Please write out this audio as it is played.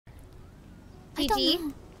Gigi?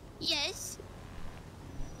 Yes?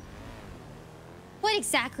 What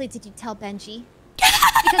exactly did you tell Benji?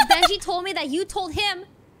 Because Benji told me that you told him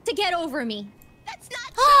to get over me. That's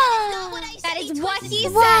not true. That's not what I said. That is what he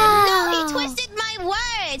said. No, he twisted my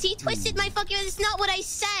words. He twisted my fucking words. It's not what I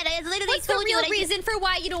said. I literally What's told you the real reason for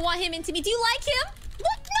why you don't want him into me? Do you like him?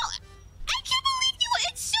 What? No. I can't believe you would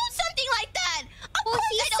assume something like that. Of course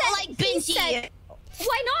I don't like Benji.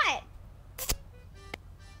 Why not?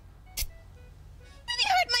 You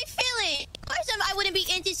hurt my feelings. Of course I wouldn't be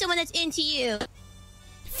into someone that's into you.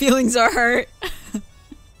 Feelings are hurt.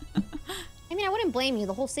 I mean, I wouldn't blame you.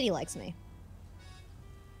 The whole city likes me.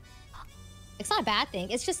 It's not a bad thing.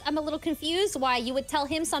 It's just I'm a little confused why you would tell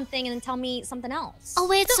him something and then tell me something else. Oh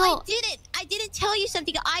wait, so I didn't tell you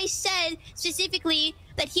something. I said specifically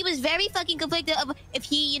that he was very fucking conflicted of if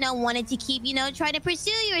he, you know, wanted to keep, you know, trying to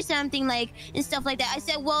pursue you or something like and stuff like that. I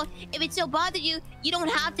said, well, if it so bothered you, you don't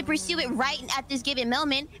have to pursue it right at this given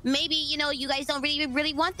moment. Maybe, you know, you guys don't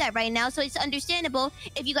really want that right now, so it's understandable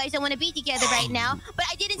if you guys don't want to be together right now. But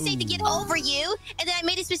I didn't say to get over you, and then I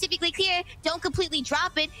made it specifically clear, don't completely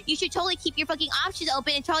drop it. You should totally keep your fucking options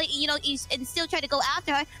open and try, you know, and still try to go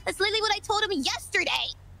after her. That's literally what I told him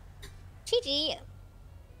yesterday. Gigi,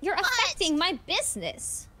 you're affecting my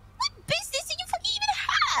business. What business do you fucking even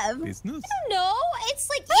have? Business? I don't know. It's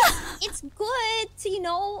like, yeah, it's good to, you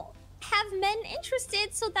know, have men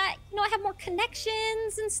interested so that, you know, I have more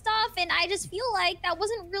connections and stuff. And I just feel like that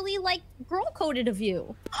wasn't really, like, girl-coded of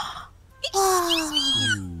you. Excuse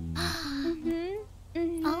me?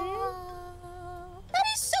 That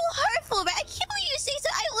is so hurtful, but I can't believe you say so.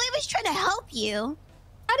 I was trying to help you.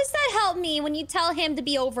 How does that help me when you tell him to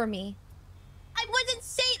be over me? I wasn't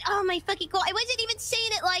saying... Oh, my fucking god. I wasn't even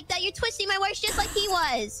saying it like that. You're twisting my words just like he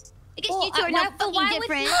was. I guess you two are not fucking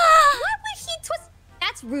different. Why would he twist...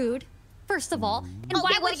 That's rude, first of all. And okay,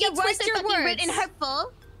 why would he twist your words? Rude and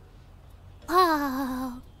hurtful.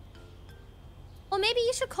 Oh. Well, maybe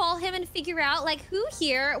you should call him and figure out, like, who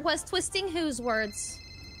here was twisting whose words.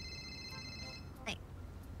 Right.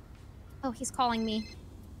 Oh, he's calling me.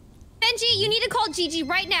 Benji, you need to call Gigi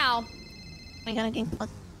right now. I gotta get close.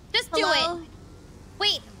 Just do it.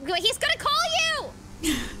 Wait, he's gonna call you!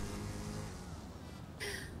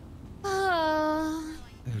 Oh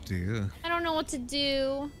dear. I don't know what to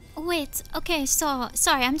do. Wait, okay, so...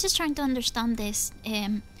 Sorry, I'm just trying to understand this.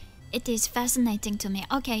 It is fascinating to me.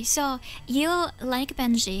 Okay, so you like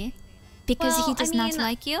Benji because he does not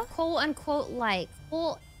like you? Quote unquote like.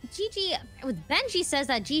 Well, Gigi... Benji says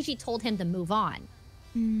that Gigi told him to move on.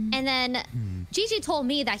 And then Gigi told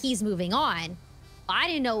me that he's moving on. I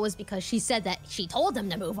didn't know it was because she said that she told him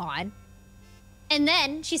to move on. And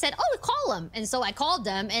then she said, oh, call him. And so I called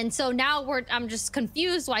him. And so now I'm just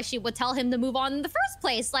confused why she would tell him to move on in the first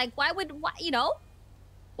place. Like, why, you know?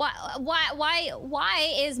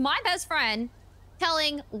 Why is my best friend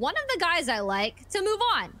telling one of the guys I like to move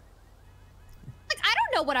on? Like, I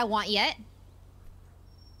don't know what I want yet.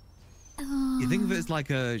 You think of it as like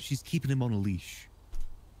she's keeping him on a leash.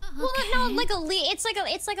 Well, no, like it's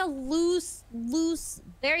like a loose,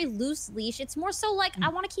 very loose leash. It's more so like I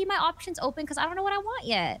want to keep my options open because I don't know what I want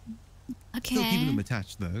yet. Okay. Still keeping him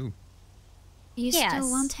attached though. You still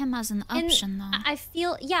want him as an option, though. I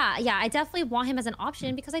feel, yeah, I definitely want him as an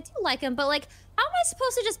option because I do like him. But like, how am I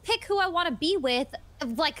supposed to just pick who I want to be with,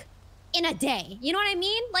 like, in a day? You know what I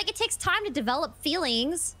mean? Like, it takes time to develop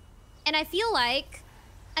feelings, and I feel like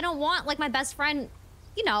I don't want like my best friend,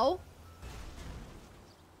 you know.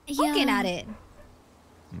 Looking at it.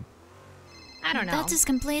 I don't know. That is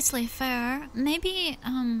completely fair. Maybe,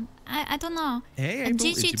 I don't know. Hey, April,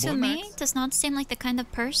 Gigi to me does not seem like the kind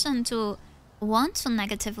of person to want to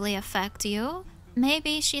negatively affect you.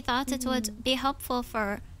 Maybe she thought it would be helpful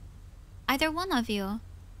for either one of you.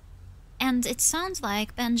 And it sounds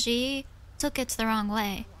like Benji took it the wrong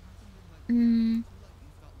way.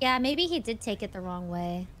 Yeah, maybe he did take it the wrong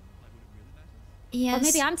way. Yes. Or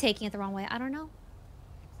maybe I'm taking it the wrong way. I don't know.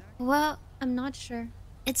 Well, I'm not sure.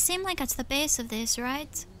 It seemed like at the base of this,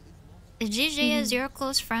 right? If Gigi is your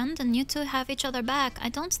close friend and you two have each other back, I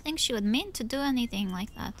don't think she would mean to do anything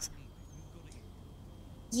like that.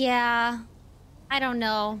 Yeah, I don't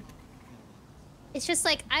know. It's just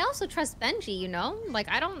like I also trust Benji, you know? Like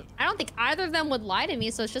I don't think either of them would lie to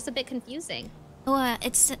me, so it's just a bit confusing. Well,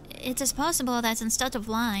 it is possible that instead of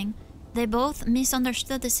lying, they both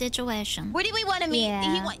misunderstood the situation. Where do we want to meet?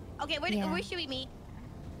 Yeah. Okay, where should we meet?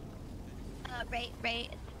 Right.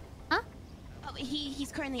 Huh? Oh,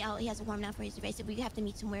 he's currently out. He hasn't warmed up for his race. So we have to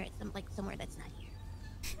meet somewhere, somewhere that's not here.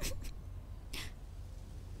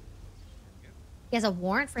 He has a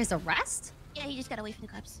warrant for his arrest? Yeah, he just got away from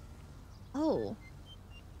the cops. Oh.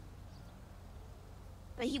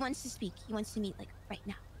 But he wants to speak. He wants to meet, like, right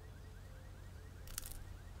now.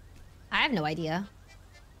 I have no idea.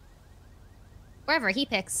 Wherever he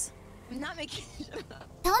picks. I'm not making...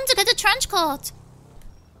 Tell him to get a trench coat.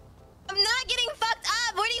 I'm not getting fucked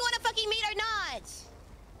up! Where do you want to fucking meet or not?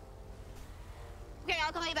 Okay,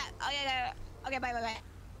 I'll call you back. Okay, bye.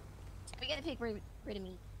 We gotta pick where to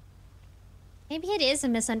meet. Maybe it is a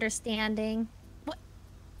misunderstanding.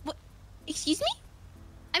 What? Excuse me?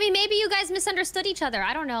 I mean, maybe you guys misunderstood each other.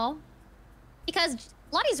 I don't know. Because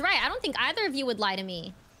Lottie's right. I don't think either of you would lie to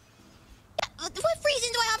me. Yeah, what reason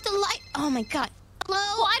do I have to lie? Oh my god. Hello?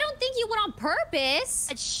 Well, I don't think you would on purpose.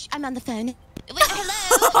 Shh, I'm on the phone. Wait,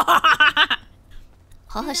 hello?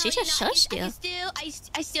 Oh, No, she just you know, shushed you.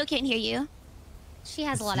 I still can't hear you. She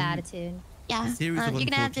has a lot of attitude. Yeah, A series of you're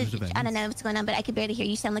gonna have to... unfortunate I don't events. know what's going on, but I can barely hear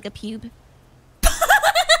you. You sound like a pube.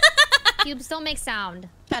 Pubes don't make sound.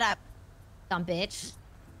 Shut up. Dumb bitch.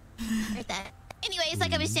 There's that. Anyways,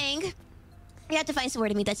 like I was saying, we have to find somewhere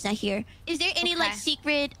to meet that's not here. Is there any like Okay.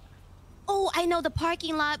 secret? Oh, I know the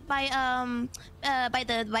parking lot by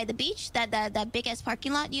the beach. That big ass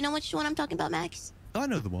parking lot. You know which one I'm talking about, Max? I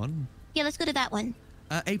know the one. Yeah, let's go to that one.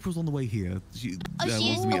 April's on the way here. She Oh, she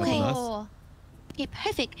wants is? to meet up Okay. with us. Oh. Okay,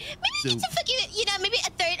 perfect. Maybe So- it's a fucking, maybe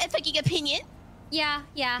a third, a fucking opinion. Yeah.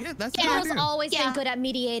 Yeah, that's a good April's idea. always Yeah. been good at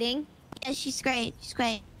mediating. Yeah, she's great. She's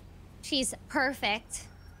great. She's perfect.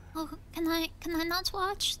 Oh, can I not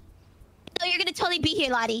watch? Oh, you're gonna totally be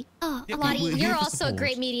here, Lottie. Oh, Yeah, okay. Lottie, we're here you're for also a support.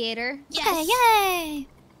 great mediator. Yes. Okay, yay!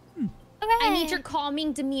 Hooray. I need your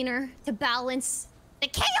calming demeanor to balance the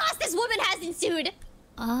chaos this woman has ensued.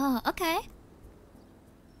 Oh, okay.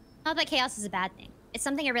 Not that chaos is a bad thing. It's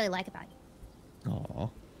something I really like about you. Aw.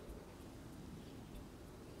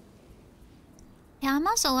 Yeah, I'm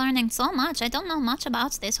also learning so much. I don't know much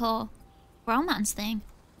about this whole romance thing.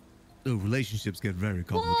 Oh, relationships get very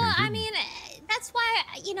complicated. Well, I mean, that's why,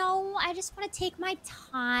 I just want to take my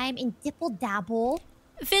time and dibble-dabble.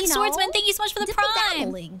 Finn You know, Swordsman, thank you so much for the prime.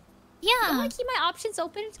 Dibble-dabbling. I Yeah. want to keep my options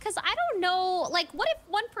open because I don't know. Like, what if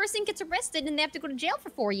one person gets arrested and they have to go to jail for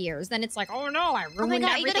 4 years? Then it's like, oh no, I Oh my ruined god,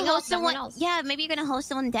 you're everything gonna else. hold for everyone someone. else. Yeah, maybe you're gonna hold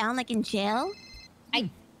someone down like in jail. I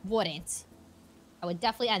wouldn't. I would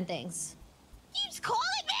definitely end things. Keeps calling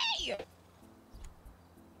me.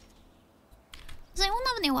 Does anyone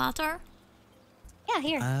have any water? Yeah,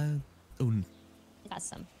 here. I got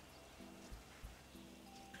some.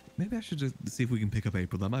 Maybe I should just see if we can pick up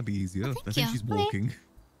April. That might be easier. thank I think you. she's Okay. walking.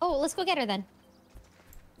 Oh, let's go get her then.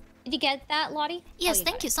 Did you get that, Lottie? Yes, Oh,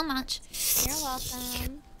 thank you so much. You're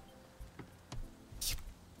welcome.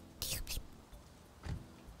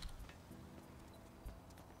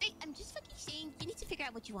 Wait, I'm just fucking saying. You need to figure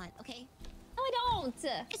out what you want, okay? No, I don't.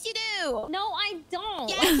 Yes, you do. No, I don't.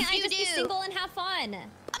 Yes, Why can't I you just be do. single and have fun?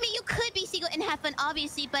 I mean, you could be single and have fun,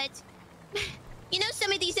 obviously, but you know,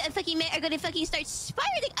 some of these fucking men are gonna fucking start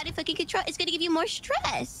spiraling out of fucking control. It's gonna give you more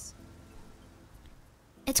stress.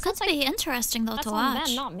 It's going to be interesting though That's to on watch.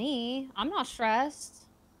 them, not me. I'm not stressed.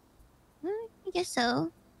 I guess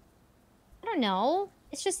so. I don't know.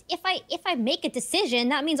 It's just if I make a decision,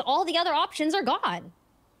 that means all the other options are gone.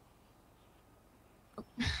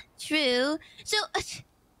 True. So,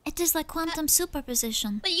 It is like quantum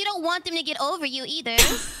superposition. but you don't want them to get over you either.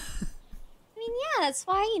 I mean, yeah, that's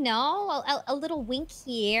why, a little wink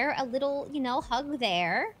here, a little, hug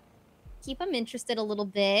there. Keep them interested a little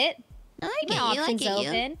bit. I Keep my get you. I options get you.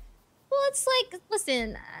 open. Well, it's like,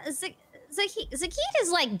 listen, Zakit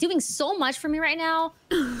is like doing so much for me right now.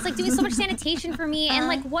 It's like doing so much sanitation for me. And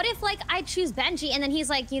like, what if like I choose Benji and then he's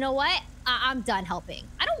like, you know what? I'm done helping.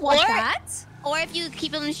 I don't want Or- that. Or if you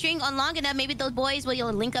keep them string on long enough, maybe those boys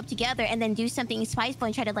will link up together and then do something spiteful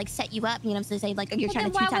and try to like set you up. You know what I'm saying? Like you're Well, trying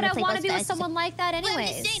then to why cheat on would and I play want to both be with sides. someone like that Well, I'm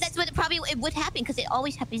anyways? just saying that's what probably it would happen because it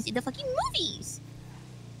always happens in the fucking movies.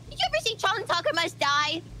 Did you ever see Charlie Tucker Must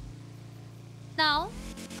Die? No.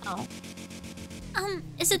 Oh,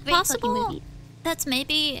 Is it great fucking possible movie. that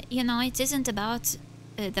maybe, it isn't about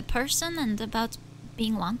the person and about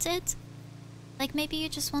being wanted? Like maybe you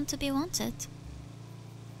just want to be wanted.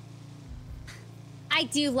 I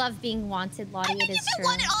do love being wanted, Lottie. I think It is you've been true.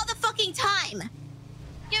 wanted all the fucking time.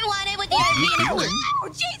 You're wanted with your being a doing? Oh,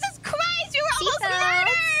 Jesus Christ! You were almost Seatbelts.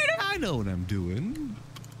 murdered. I know what I'm doing.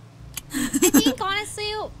 I think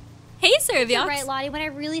honestly, Hey, you're Serviox. right, Lottie. When I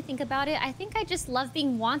really think about it, I think I just love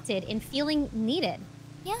being wanted and feeling needed.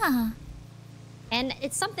 Yeah. And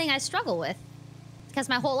it's something I struggle with. Because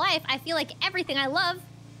my whole life, I feel like everything I love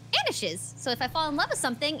vanishes. So if I fall in love with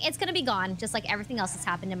something, it's gonna be gone, just like everything else that's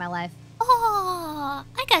happened in my life. Oh,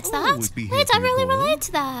 I get that. always be here Wait, for I you, really Cole. relate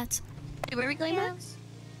to that. Where are we going, Max?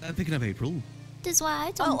 Picking up April. This is why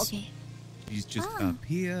I don't. Oh, okay. She's just Ah. up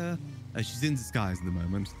here. She's in disguise at the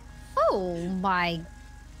moment. Oh my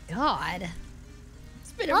god.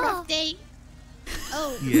 It's been a rough day.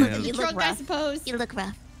 Oh, Yeah. you look drunk, I rough. suppose. You look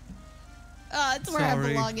rough. It's where I Sorry.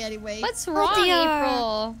 belong anyway. What's wrong, dear.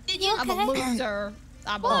 April? Did you? I'm a loser.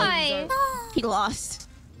 I'm a Why? loser. He lost.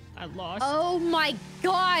 I lost. Oh my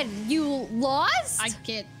god, you lost?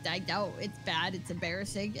 I know. It's bad. It's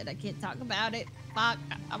embarrassing, and I can't talk about it. Fuck.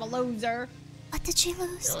 I'm a loser. What did she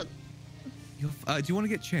lose? Do you want to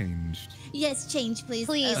get changed? Yes, change, please.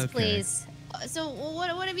 Please, Okay. please. So,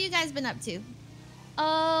 what have you guys been up to?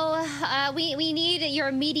 Oh, we need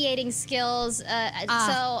your mediating skills.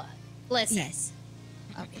 So, listen. Yes.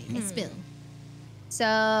 Okay, yes, spill.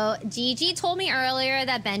 So, Gigi told me earlier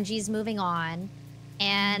that Benji's moving on.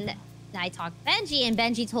 And I talked to Benji, and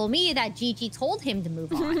Benji told me that Gigi told him to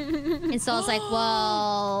move on. And so I was like,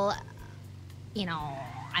 well, you know,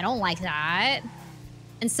 I don't like that.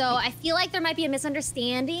 And so I feel like there might be a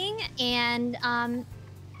misunderstanding. And,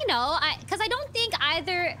 you know, because I don't think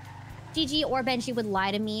either Gigi or Benji would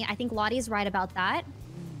lie to me. I think Lottie's right about that.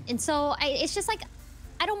 And so it's just like,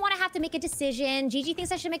 I don't want to have to make a decision. Gigi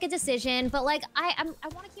thinks I should make a decision. But, like, I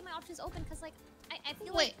want to keep my options open because, like, I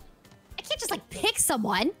feel like I can't just, like, pick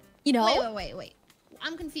someone, you know? Wait.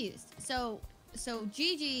 I'm confused. So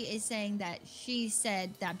Gigi is saying that she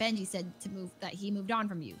said that Benji said to move, that he moved on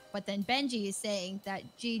from you. But then Benji is saying that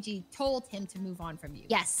Gigi told him to move on from you.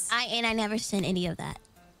 Yes. I never said any of that.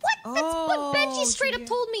 What? That's what Benji straight up dear.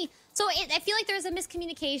 told me. So I feel like there's a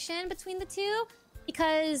miscommunication between the two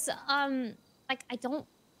because, like, I don't...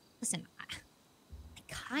 Listen, I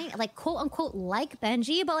kind of, like, quote-unquote like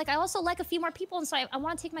Benji, but, like, I also like a few more people, and so I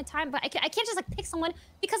want to take my time, but I can't just, like, pick someone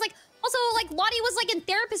because, like, also, like, Lottie was, like, in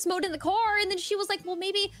therapist mode in the car, and then she was like, well,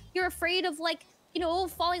 maybe you're afraid of, like, you know,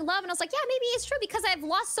 falling in love, and I was like, yeah, maybe it's true because I've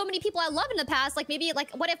lost so many people I love in the past, like, maybe,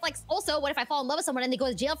 like, what if I fall in love with someone and they go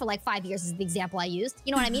to jail for, like, 5 years is the example I used,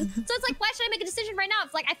 you know what I mean? So it's like, why should I make a decision right now?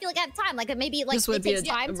 It's like, I feel like I have time, like, maybe, like, This would it be takes a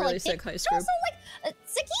time to, really like, sick pick. high But scope. also, like,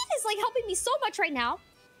 Sakine is, like, helping me so much right now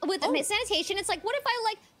with sanitation. It's like, what if I,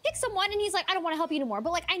 like, pick someone and he's like, I don't want to help you anymore,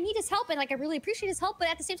 but, like, I need his help and, like, I really appreciate his help, but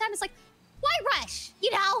at the same time, it's like, why rush?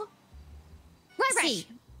 You know? Why rush?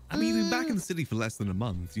 I mean, you've been back in the city for less than a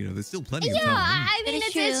month. You know, there's still plenty of Yeah, time. I mean, That is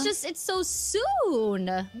it's true. just, it's so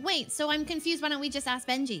soon. Wait, so I'm confused. Why don't we just ask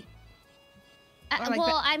Benji? Or, like,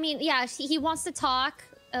 Well, I mean, yeah, he wants to talk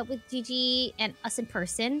with Gigi and us in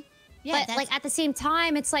person. Yeah, but, like, at the same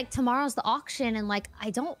time, it's like tomorrow's the auction, and, like,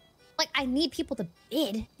 I need people to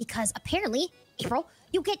bid because apparently, April,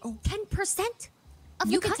 you get 10% of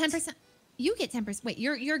you the get cut. 10%. You get 10%. Wait,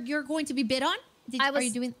 you're going to be bid on? Are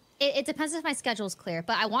you doing? It depends if my schedule is clear,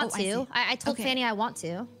 but I want I to. see. I told Okay. Fanny I want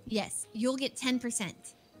to. Yes, you'll get 10%.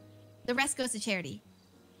 The rest goes to charity.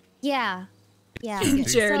 Yeah. Yeah.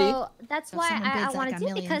 Charity. So that's So if why someone I bids, want like, to $1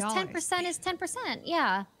 do it million, because 10% is 10%.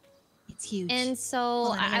 Yeah. It's huge. And so Hold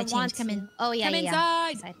on, I I gotta want change. Come to. in. Oh yeah, Come yeah.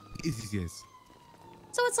 inside. Yes.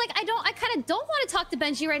 So it's like I kind of don't want to talk to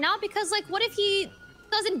Benji right now because like what if he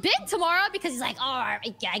doesn't bid tomorrow because he's like, oh, I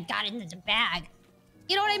got it in the bag.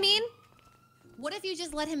 You know what I mean? What if you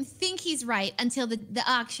just let him think he's right until the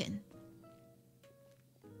auction?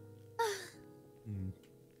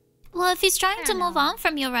 Well, if he's trying to don't move know. on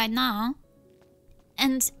from you right now,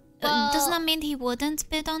 and Well- doesn't that mean he wouldn't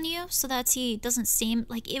bid on you so that he doesn't seem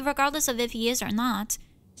like, regardless of if he is or not?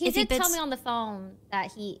 He if he did tell bids- me on the phone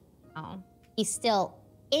that he's still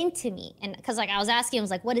into me, and because like I was asking him, I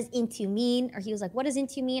was like, what does into mean? Or he was like, what does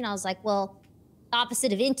into mean? I was like, well, the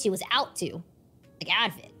opposite of into is out to, like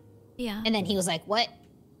out of it. Yeah. And then he was like, what?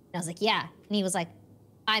 And I was like, yeah. And he was like,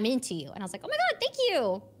 I'm into you. And I was like, oh my god, thank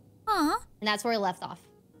you. Aw. And that's where we left off.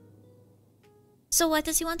 So what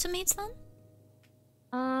does he want to meet then?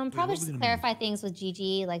 Probably what was just it gonna clarify things with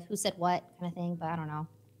Gigi, like who said what kind of thing, but I don't know.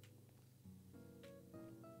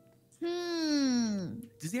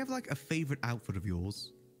 Does he have like a favorite outfit of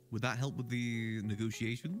yours? Would that help with the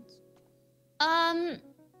negotiations?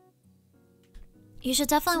 You should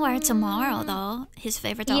definitely wear it tomorrow, though. His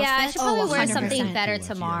favorite outfit. Yeah, I should probably wear 100%. something better Cool,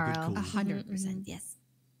 actually, yeah, tomorrow. good call. 100%, yes.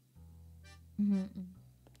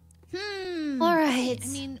 All right. I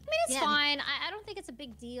mean, It's fine. I don't think it's a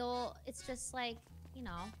big deal. It's just like, you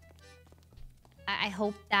know, I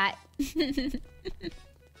hope that.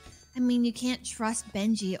 I mean, you can't trust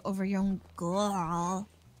Benji over your own girl.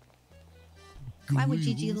 Why would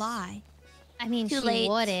Gigi Girls. lie? I mean, Too she late.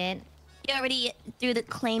 wouldn't. You already threw the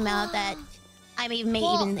claim out that I may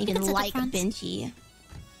Well, even it's a like difference. Benji.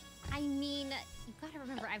 I mean, you gotta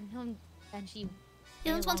remember, I've known Benji.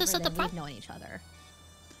 You don't want to set the front? We've known each other.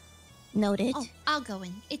 Noted. Oh, I'll go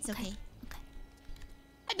in. It's okay.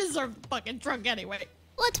 I deserve fucking drunk anyway.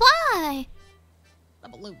 What? Why?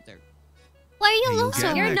 I'm a loser. Why are Hey, you you'll loser?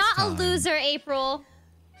 get You're next not time. a loser, April.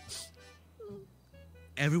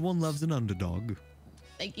 Everyone loves an underdog.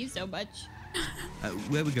 Thank you so much.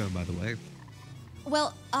 Where are we going, by the way?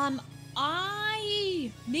 Well,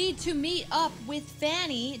 I need to meet up with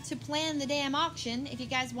Fanny to plan the damn auction. If you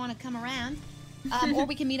guys want to come around, or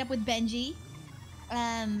we can meet up with Benji.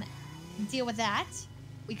 Deal with that.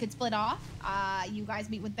 We could split off. You guys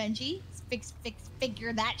meet with Benji.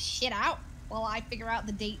 Figure that shit out while I figure out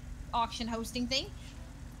the date auction hosting thing.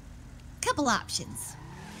 Couple options.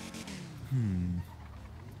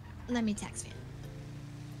 Let me text Fanny.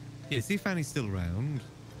 Yeah, see if Fanny's still around.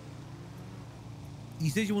 You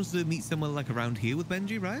said you wanted to meet somewhere like around here with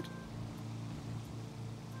Benji, right?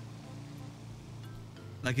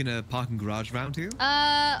 Like in a parking garage around here?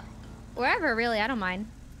 Wherever, really. I don't mind.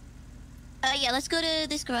 Yeah, let's go to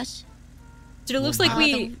this garage. Dude, it looks Well, like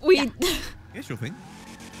we Yeah, sure thing.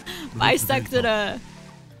 bisected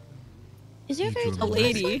Is there a very a tall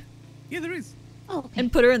lady Yeah, there is. Oh, okay.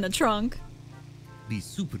 and put her in the trunk. Be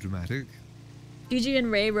super dramatic. Gigi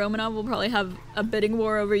and Ray Romanov will probably have a bidding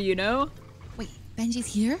war over Yuno. Wait, Benji's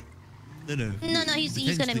here? No. No,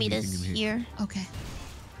 he's gonna meet us Potentially meeting him here. Okay.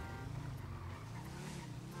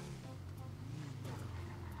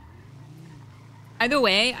 Either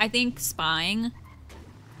way, I think spying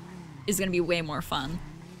is gonna be way more fun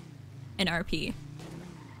in RP.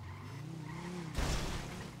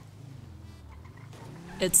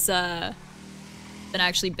 It's than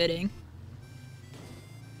actually bidding.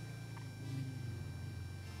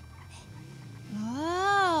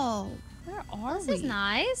 Oh, where are This we? is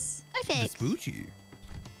nice. Perfect. Vespucci.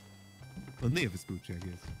 Well, near Vespucci, I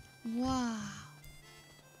guess. Wow.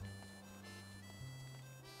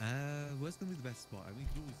 Where's gonna be the best spot? I mean, you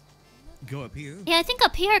could always go up here. Yeah, I think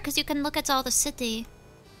up here because you can look at all the city.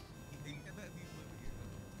 You get better view from over here.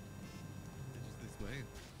 Just this way.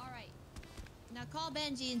 All right. Now call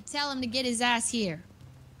Benji and tell him to get his ass here.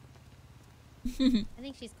 I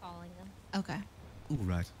think she's calling them. Okay. All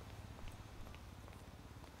right.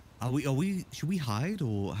 Are we? Should we hide,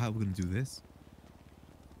 or how are we gonna do this?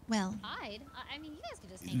 Well, Hide? I mean, you guys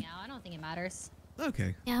could just hang out. I don't think it matters.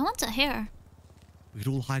 Okay. Yeah, I want to hear. We could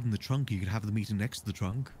all hide in the trunk. You could have the meeting next to the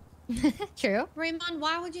trunk. True. Raymond,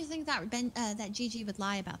 why would you think that that Gigi would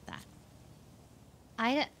lie about that?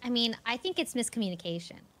 I mean, I think it's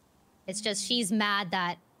miscommunication. It's just she's mad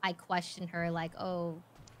that I question her, like, oh,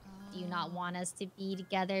 do you not want us to be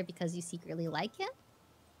together because you secretly like him?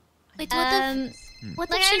 Wait, what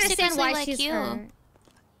Like, if I she understand secretly why like she's you? her.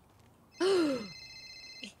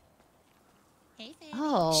 Hey, Fanny.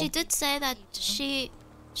 Oh. She did say that she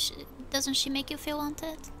doesn't she make you feel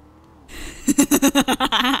wanted? You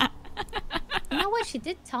know what? She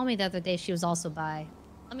did tell me the other day she was also bi.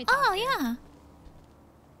 Let me talk Oh to her. yeah.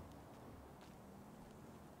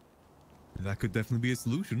 That could definitely be a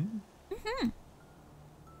solution.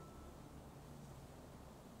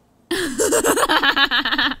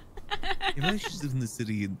 Relationships in the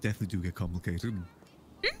city definitely do get complicated.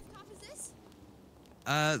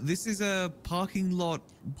 This is a parking lot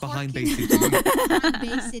behind Bay City.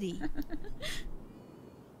 Bay City.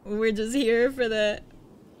 We're just here for the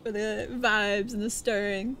vibes and the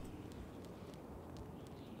stirring.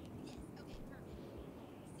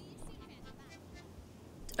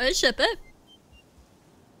 I ship it.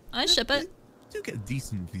 I ship it. Do get a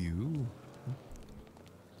decent view.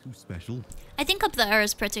 Too special. I think up there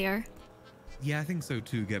is prettier. Yeah, I think so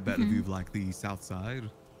too. Get better view of like the south side.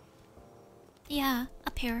 Yeah,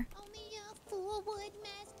 up here. Only a fool would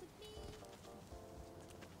mess with me.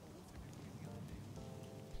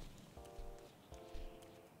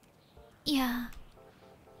 Yeah.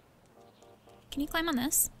 Can you climb on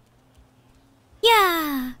this?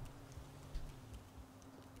 Yeah.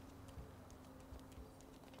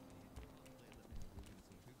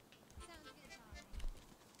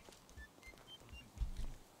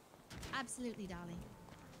 Absolutely, darling.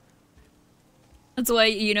 That's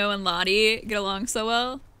why Yuno and Lottie get along so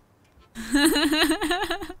well.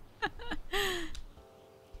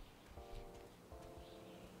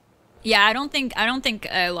 Yeah, I don't think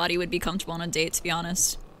Lottie would be comfortable on a date, to be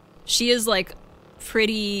honest. She is like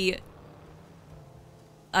pretty,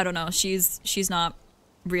 I don't know, she's not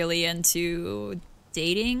really into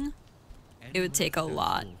dating. It would take a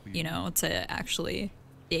lot, you know, to actually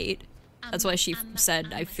date. That's why she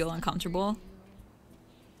said I feel uncomfortable.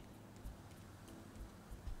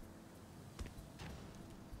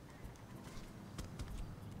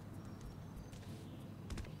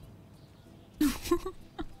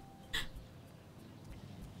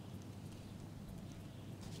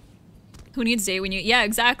 Who needs date when you? Yeah,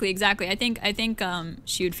 exactly. I think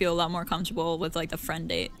she would feel a lot more comfortable with like the friend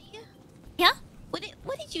date. Yeah?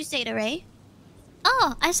 What did you say to Ray?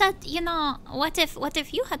 Oh, I said, you know, what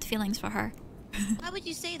if you had feelings for her? Why would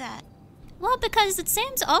you say that? Well, because it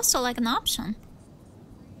seems also like an option.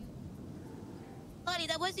 Lottie,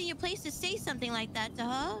 that wasn't your place to say something like that to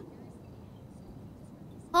her.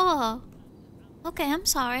 Oh. Okay, I'm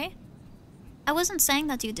sorry. I wasn't saying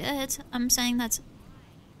that you did. I'm saying that...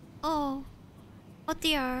 Oh. Oh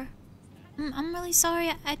dear. I'm really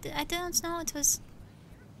sorry. I didn't know it was...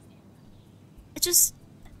 It just...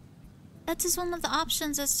 That is one of the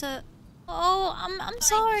options as to... Oh, I'm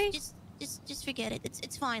sorry. Just forget it.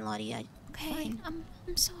 It's fine, Lottie. Okay, fine.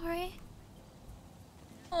 I'm sorry.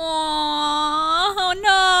 Oh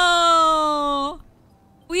no!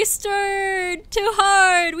 We stirred too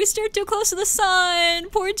hard. We stirred too close to the sun.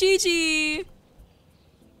 Poor Gigi.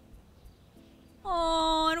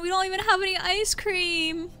 Oh, and we don't even have any ice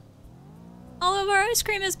cream. All of our ice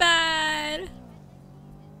cream is bad.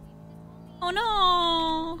 Oh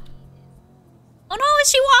no. Oh no, is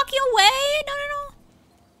she walking away? No, no, no.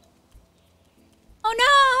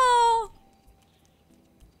 Oh no.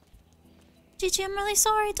 Gigi, I'm really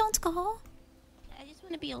sorry. Don't go. I just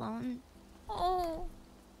want to be alone. Oh.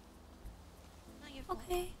 Not your fault.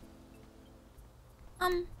 Okay.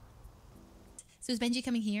 So is Benji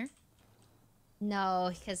coming here?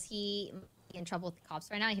 No, because he's in trouble with the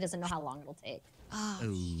cops right now. He doesn't know how long it'll take. Oh,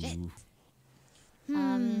 shit.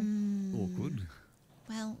 Awkward.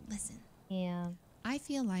 Well, listen. Yeah. I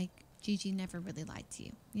feel like Gigi never really lied to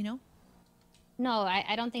you, you know? No,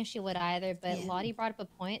 I don't think she would either. But Yeah. Lottie brought up a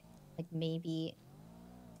point, like maybe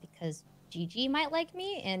because Gigi might like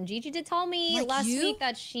me, and Gigi did tell me Like last you? week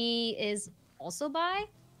that she is also bi.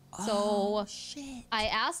 Oh, So shit. I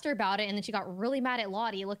asked her about it, and then she got really mad at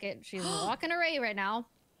Lottie. Look at she's walking away right now.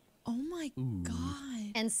 Oh my Ooh.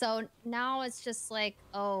 god. And so now it's just like,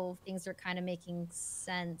 oh, things are kind of making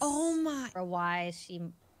sense. Oh my. For why she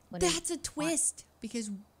wouldn't. That's a twist because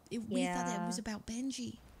we thought that it Yeah. was about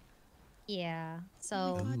Benji. Yeah.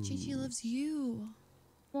 So, Oh my god, Gigi loves you.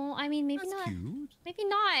 well, I mean, maybe That's not. cute. Maybe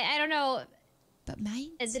not. I don't know. But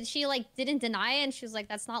mate. Did she like didn't deny it? And she was like,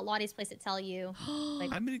 "That's not Lottie's place to tell you."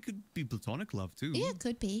 Like, I mean, it could be platonic love too. Yeah, it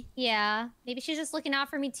could be. yeah, maybe she's just looking out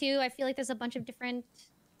for me too. I feel like there's a bunch of different.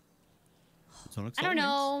 Platonic I don't soulmates.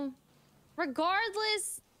 know.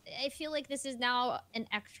 Regardless, I feel like this is now an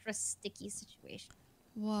extra sticky situation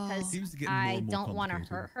Whoa. because Seems to get more I and more don't want to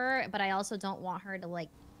complicated. hurt her, but I also don't want her to like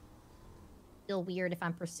feel weird if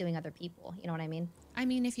I'm pursuing other people. You know what I mean? I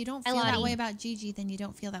mean, if you don't Hi, feel that Lottie. way about Gigi, then you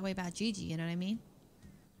don't feel that way about Gigi. You know what I mean?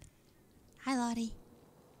 Hi, Lottie.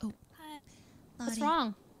 Oh, Hi. Lottie. What's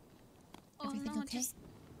wrong? Everything okay? Just,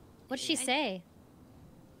 What did she say?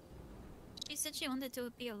 she said she wanted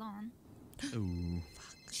to be alone. Oh.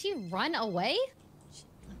 Did she run away?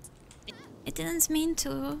 It didn't mean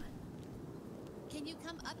to. Can you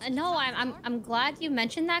come up? No, I'm glad you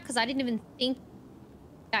mentioned that because I didn't even think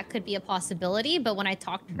that could be a possibility. But when I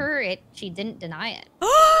talked to her, she didn't deny it.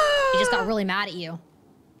 She just got really mad at you.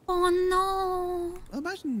 Oh no.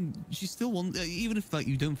 Imagine she still wants, even if like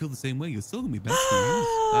you don't feel the same way, you're still gonna be best friends.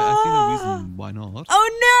 I see no reason why not. Oh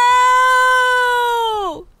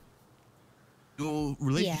no! Your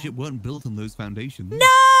relationship weren't built on those foundations.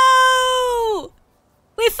 No!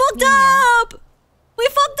 We fucked up! We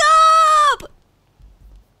fucked up!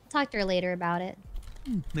 Talk to her later about it.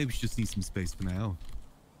 Maybe she just needs some space for now.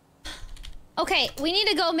 Okay, we need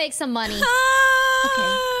to go make some money. Okay,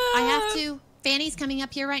 I have to. Fanny's coming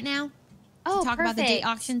up here right now to Oh, talk about the date perfect.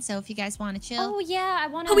 auction. So if you guys want to chill, Oh yeah, I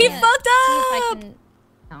want to. We fucked up!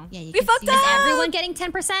 No. yeah, you We can fucked see up! Is everyone getting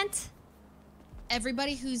 10%?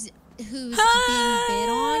 everybody who's being bid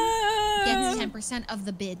on gets 10% of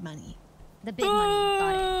the bid money. The big money.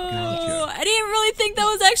 Got it. Oh, I didn't really think that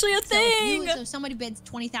was actually a So if thing. so if somebody bids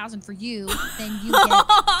 20,000 for you, then you get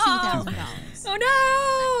 $2,000. Oh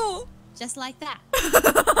no! Just like that.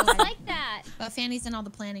 I like that. But Fanny's done all the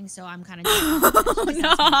planning, so I'm kind of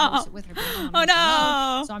Oh no! with her. Being Oh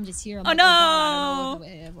no! So I'm just here. I'm Oh like, no! God,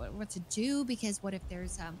 I don't know what to do because what if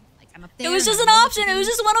there's like I'm up there. It was and just I an don't know what option. to It was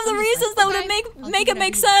do. just one of the I'm just reasons like, that would okay, make I'll make do it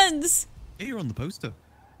make whatever you want. sense. Yeah, you're on the poster.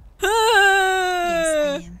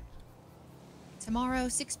 Yes, I am. Tomorrow,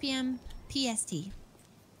 6 p.m. PST.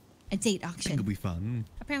 A date I think auction. it'll be fun.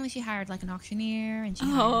 Apparently, she hired like an auctioneer, and she.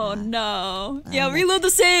 Oh hired, no! Yeah, like, reload the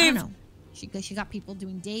I save. don't know. She got people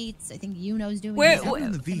doing dates. I think Yuno's doing. Where- dates. You're I don't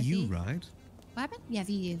in know the what it's gonna VU, be. right? What happened? Yeah,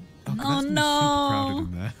 VU. Oh, Oh, that's gonna be no. super crowded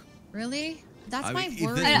in there. Really? That's I my mean, if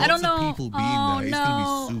worry. there's I don't lots of know. people being Oh, there, it's no.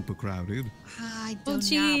 gonna be super crowded. I Oh, do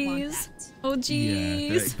not want jeez. that. Oh Yeah, it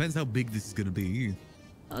jeez. depends how big this is gonna be.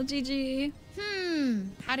 Oh GG.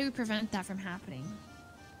 How do we prevent that from happening?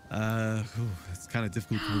 It's kind of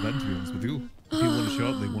difficult to prevent, to be honest with you. If people want to show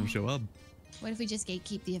up, they want to show up. What if we just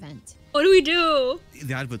gatekeep the event? What do we do?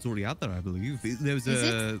 The advert's already out there, I believe. There's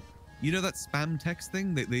a, you know that spam text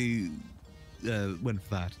thing? They went for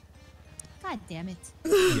that. God damn it.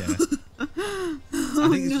 Yeah. I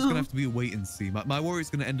think it's just gonna have to be a wait and see. My worry is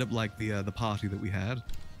gonna end up like the party that we had.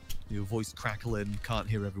 Your voice crackling, can't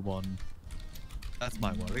hear everyone. That's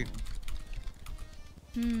my worry.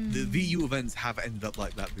 The VU events have ended up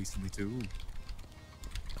like that recently too.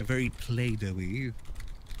 They're very Play-Doh-y.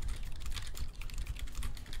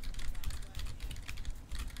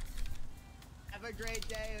 Have a great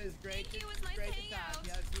day. It was great. Thank you. It was great nice to talk. hanging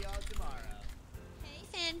Yeah, see y'all tomorrow.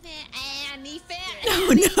 Hey, Annie fan.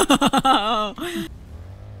 Oh no.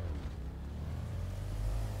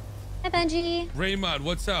 Hi, Benji. Raymond,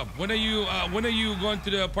 what's up? When are you going to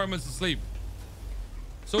the apartments to sleep?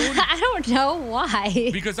 So I don't know why.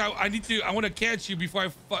 because I want to catch you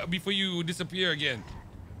before you disappear again.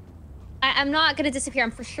 I'm not gonna disappear.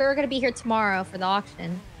 I'm for sure gonna be here tomorrow for the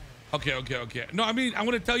auction. Okay. No, I mean I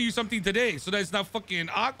want to tell you something today so that it's not fucking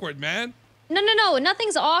awkward, man. No.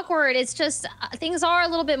 Nothing's awkward. It's just things are a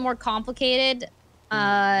little bit more complicated.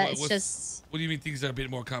 It's just. What do you mean things are a bit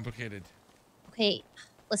more complicated? Okay,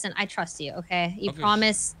 listen. I trust you. Okay, you Okay.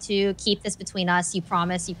 promise to keep this between us. You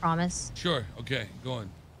promise. Sure. Okay. Go on.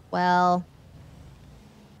 Well,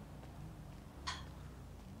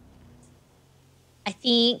 I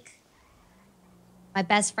think my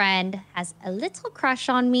best friend has a little crush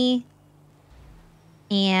on me,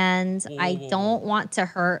 and I don't want to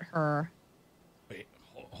hurt her. Wait,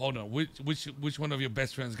 hold on. Which one of your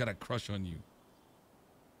best friends got a crush on you?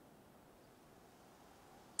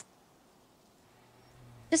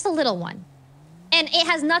 Just a little one. And it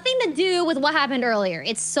has nothing to do with what happened earlier.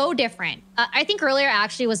 It's so different. I think earlier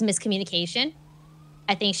actually was miscommunication.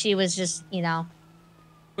 I think she was just, Wait,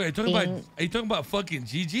 are you talking about fucking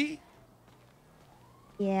Gigi?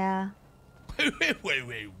 Yeah.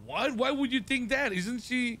 Wait, what? Why would you think that? Isn't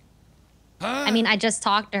she? Huh? I mean, I just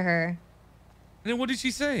talked to her. And then what did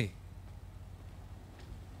she say?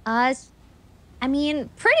 I mean,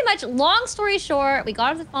 pretty much, long story short, we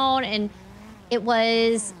got off the phone and it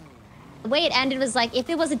was, the way it ended was like, if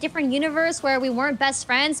it was a different universe where we weren't best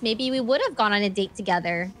friends, maybe we would have gone on a date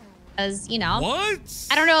together. Because, What?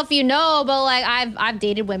 I don't know if you know, but like I've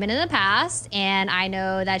dated women in the past, and I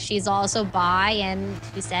know that she's also bi, and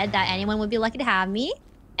she said that anyone would be lucky to have me.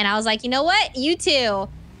 And I was like, you know what? You too.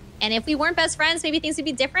 And if we weren't best friends, maybe things would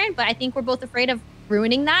be different, but I think we're both afraid of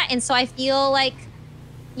ruining that. And so I feel like,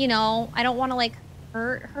 I don't want to like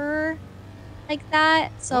hurt her like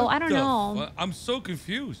that. So I don't know. I'm so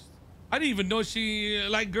confused. I didn't even know she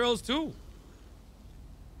liked girls too.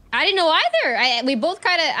 I didn't know either. We both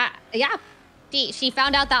kind of, She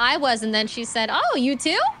found out that I was, and then she said, "Oh, you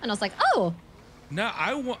too?" And I was like, "Oh." Now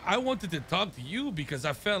I wanted to talk to you because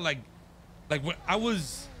I felt like when I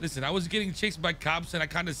was getting chased by cops, and I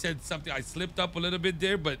kind of said something. I slipped up a little bit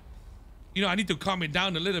there, but I need to calm it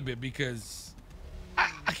down a little bit because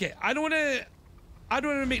I don't want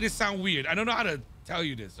to make this sound weird. I don't know how to tell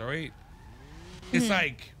you this. All right, it's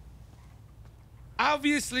like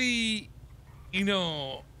obviously,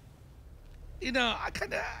 I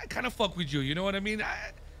kind of fuck with you. You know what I mean?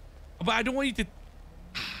 But I don't want you to.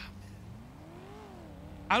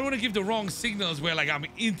 I don't want to give the wrong signals where like I'm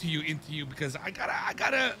into you because I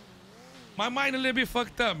gotta. My mind a little bit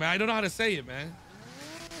fucked up, man. I don't know how to say it, man.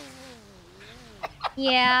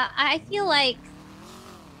 Yeah, I feel like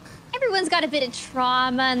everyone's got a bit of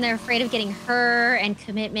trauma and they're afraid of getting hurt, and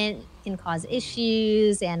commitment can cause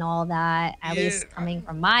issues and all that, at least coming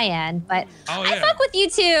from my end. But I fuck with you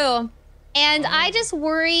too. And I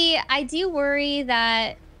do worry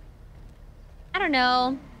that, I don't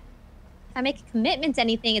know, if I make a commitment to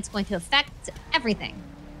anything, it's going to affect everything.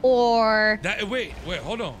 Or... Wait,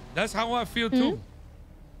 hold on. That's how I feel too.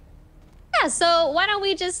 Yeah, so why don't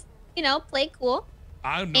we just, play cool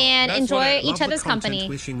and enjoy each other's company.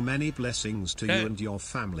 Wishing many blessings to you and your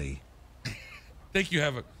family. Thank you,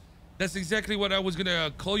 Havoc. That's exactly what I was going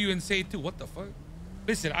to call you and say too. What the fuck?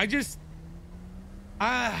 Listen,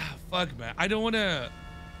 fuck, man. I don't want to...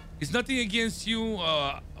 It's nothing against you,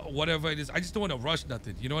 whatever it is. I just don't want to rush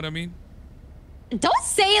nothing. You know what I mean? Don't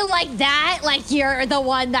say it like that, like you're the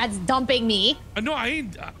one that's dumping me. No, I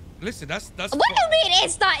ain't... listen, that's... What do you mean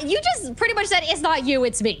it's not? You just pretty much said it's not you,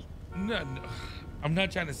 it's me. No. I'm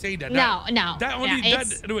not trying to say that. No. That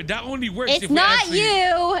only works if not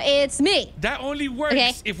you, it's me. That only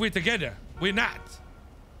works if we're together. We're not.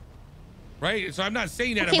 Right? So I'm not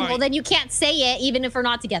saying that about... Okay, well then you can't say it even if we're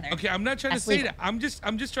not together. Okay, I'm not trying to say that. I'm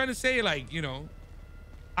just trying to say, like,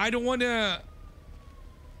 I don't want to...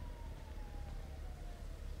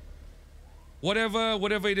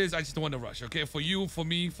 whatever it is, I just don't want to rush. Okay, for you, for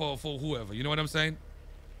me, for whoever. You know what I'm saying?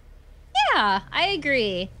 Yeah, I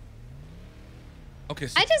agree. Okay.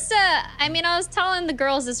 So I mean, I was telling the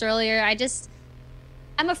girls this earlier.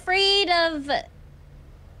 I'm afraid of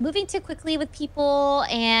moving too quickly with people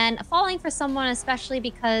and falling for someone, especially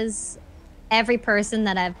because every person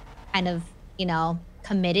that I've kind of, you know,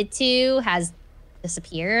 committed to has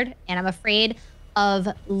disappeared. And I'm afraid of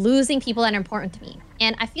losing people that are important to me.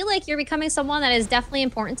 And I feel like you're becoming someone that is definitely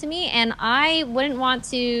important to me. And I wouldn't want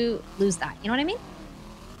to lose that. You know what I mean?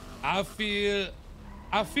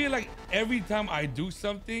 I feel like every time I do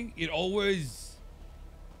something, it always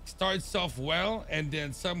starts off well, and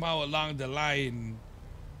then somehow along the line,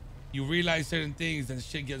 you realize certain things and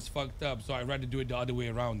shit gets fucked up. So I'd rather do it the other way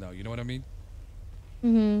around now. You know what I mean?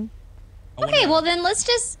 Mm-hmm. Okay, well then let's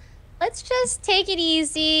just take it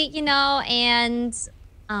easy, you know, and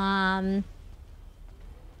I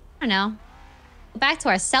don't know, go back to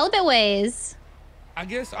our celibate ways. I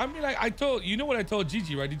guess, I mean, like, you know what I told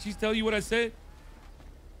Gigi, right? Did she tell you what I said?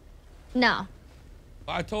 No.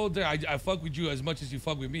 I told her I fuck with you as much as you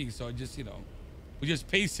fuck with me. So just, you know, we just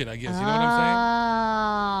pace it, I guess. You know what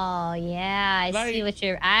I'm saying? Oh, yeah. I like, see what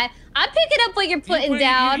I'm picking up what you're putting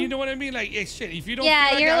down. You know what I mean? Like, yeah, shit, if you don't yeah,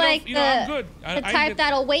 feel like you're I like you know, I'm good. The type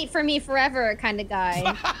that'll wait for me forever kind of guy.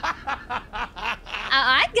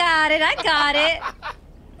 I got it.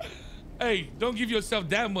 Hey, don't give yourself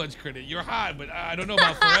that much credit. You're hot, but I don't know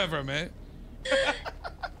about forever, man.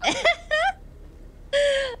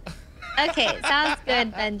 Okay, sounds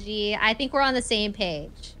good, Benji. I think we're on the same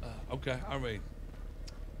page. Okay, all right.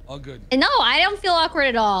 All good. And no, I don't feel awkward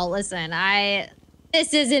at all. Listen,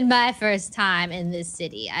 this isn't my first time in this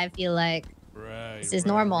city. I feel like this is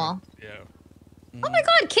normal. Yeah. Oh my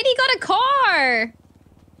God, Kitty got a car.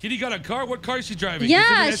 Kitty got a car? What car is she driving?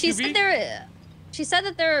 Yeah, she said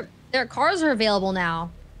that their cars are available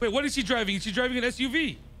now. Wait, what is she driving? Is she driving an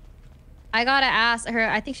SUV? I gotta ask her.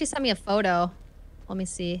 I think she sent me a photo. Let me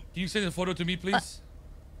see. Can you send a photo to me, please?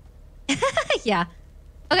 Yeah.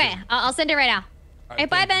 Okay, I'll send it right now. All right,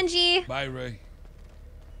 bye, Benji. Bye, Ray.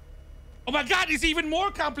 Oh my God, it's even more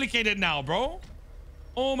complicated now, bro.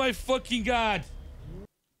 Oh my fucking God.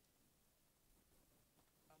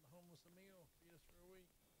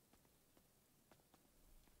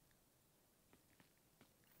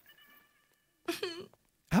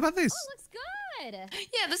 How about this? Oh, looks good.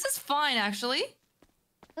 Yeah, this is fine, actually.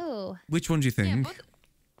 Ooh. Which one do you think?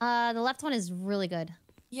 Yeah, the left one is really good.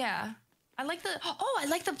 Yeah. I like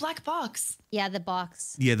the black box. Yeah, the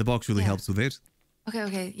box. Yeah, the box really helps with it.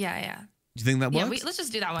 Okay. Yeah. Do you think that works? Yeah, let's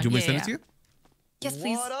just do that one. Do you want me to send it to you? Yes,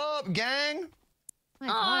 please. What up, gang? Oh my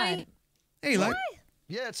God. Hey, like.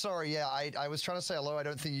 Yeah, sorry. Yeah, I was trying to say hello. I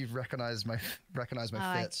don't think you've recognized my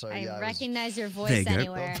fit. So yeah, I recognize your voice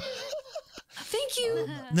anywhere. Thank you.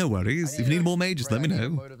 No worries. If you need more mages, let me know.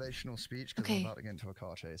 Motivational speech because I'm about to get into a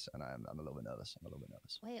car chase and I'm a little bit nervous.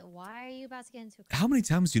 Wait, why are you about to get into a car? How many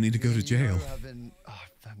times do you need to go to jail?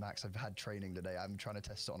 Max, I've had training today. I'm trying to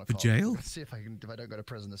test it on a For car. jail? Let's see if I don't go to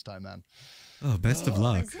prison this time, man. Oh, best of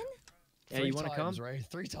luck. Prison? Yeah, you want to come? Ray?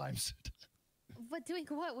 3 times. What, doing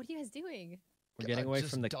what? What are you guys doing? We're getting away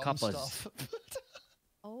from the cuppas.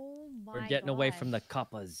 Oh my God. We're getting away from the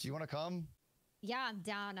cuppas. Do you want to come? Yeah, I'm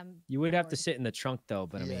down. You would have to sit in the trunk though,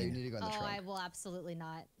 but I mean. You need to go in the trunk. I will absolutely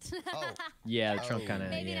not. Yeah, the trunk kind of.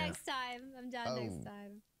 Maybe next time. I'm down next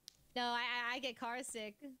time. No, I get car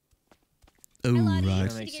sick. Oh, Lottie, right.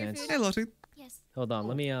 That makes sense. Hey, Lottie. Yes. Hold on,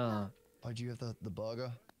 let me. Oh, do you have the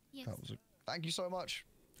burger? Yes. Thank you so much.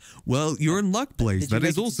 Well, you're in luck, Blaze. Did you That make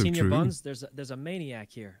is it to also Senior true. Buns? There's a maniac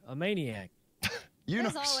here. A maniac. You know,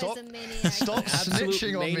 stop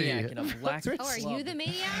snitching on me. In a black oh, are you the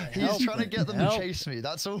maniac? He's trying to get them to chase me.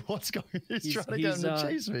 That's all. What's going on? He's trying to get them to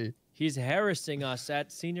chase me. He's harassing us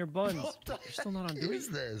at Senior Buns. You're still not on duty. What is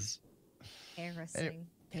this? Harassing.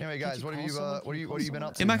 Anyway, guys, what have you been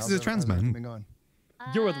up to? Hey, Max is a trans man.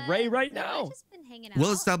 You're with Ray right now.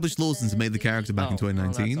 Well-established law since I made the character back in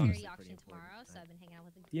 2019.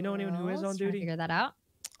 Do you know anyone who is on duty? Figure that out.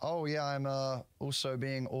 Oh yeah, I'm also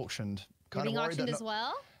being auctioned. You're being auctioned as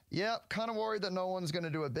well? Yeah, kind of worried that no one's gonna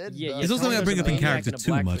do a bid. Yeah, it's also something I bring up in character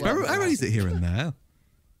too much. I raise it here and there.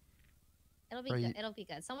 It'll be good. It'll be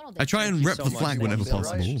good. Someone will do I try and rep the flag whenever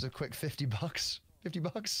possible. It's a quick $50.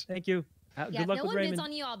 $50. Thank you. Yeah, good luck no with one Raymond. bids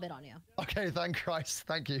on you, I'll bid on you. Okay, thank Christ.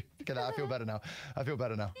 Thank you. Look at that. I feel better now.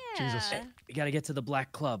 Yeah. Jesus. We gotta get to the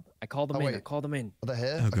Black Club. I called them in. I called them in. Are they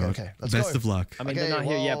here? Oh, God. Okay. Let's Best go. of luck. I mean, they're not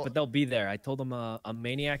here yet, but they'll be there. I told them a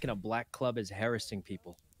maniac in a black club is harassing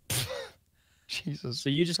people. Jesus. So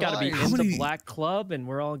you just gotta be in the Black Club, and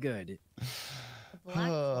we're all good. Wait,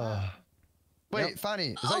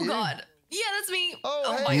 Fanny. Is that you? God. Yeah, that's me.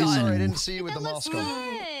 Oh, hey, my God. sorry, I didn't see you with That the looks mask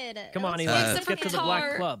on. good. Come on, It Eli. looks Let's get to the guitar.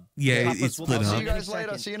 Black Club. Yeah, Pop it's us, split we'll I'll up. see you guys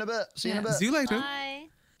later. See you in a bit. See you in a bit. See you later. Bye.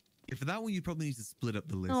 Yeah, for that one, you probably need to split up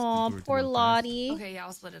the list. Aw, before it poor goes past. Lottie. Okay, yeah,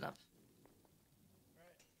 I'll split it up.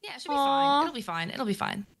 Yeah, it should be Aw. fine. It'll be fine. It'll be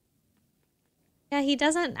fine. Yeah, he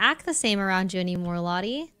doesn't act the same around you anymore,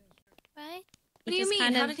 Lottie. Right? What do you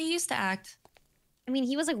mean? How did he used to act? I mean,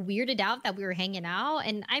 he was like weirded out that we were hanging out,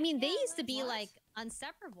 and I mean, they used to be like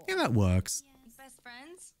inseparable. Yeah, that works. Best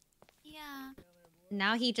friends? Yeah.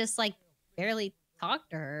 Now he just like barely talked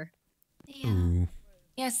to her. Yeah. Ooh.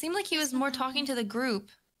 Yeah, it seemed like he was more talking to the group.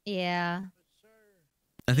 Yeah.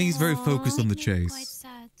 I think he's very focused on the Make me quite chase.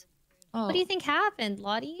 sad. Oh. What do you think happened,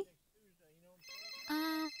 Lottie?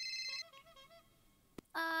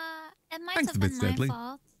 It might Thanks have a been bit, my Steadley.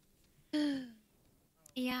 fault.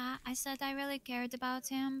 Yeah, I said I really cared about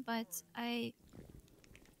him, but I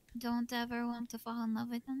don't ever want to fall in love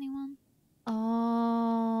with anyone.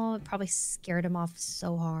 Oh, it probably scared him off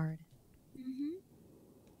so hard.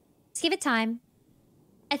 Just give it time.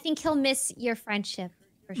 I think he'll miss your friendship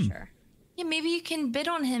for sure. Yeah, maybe you can bid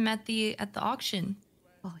on him at the auction.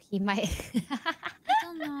 Oh, he might. I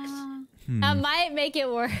don't know. That might make it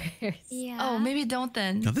worse. Yeah. Oh, maybe don't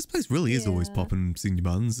then. Now, this place really is always popping senior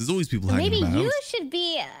buns. There's always people hanging Maybe about. you should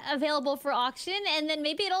be available for auction, and then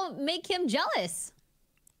maybe it'll make him jealous.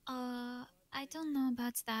 I don't know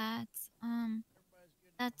about that.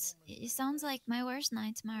 It sounds like my worst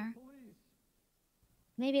nightmare.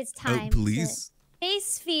 Maybe it's time. Oh, police? To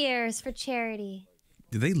face fears for charity.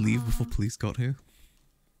 Did they leave before police got here?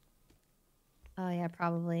 Oh yeah,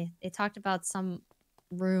 probably. They talked about some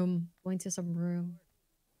room, going to some room.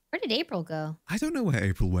 Where did April go? I don't know where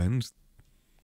April went.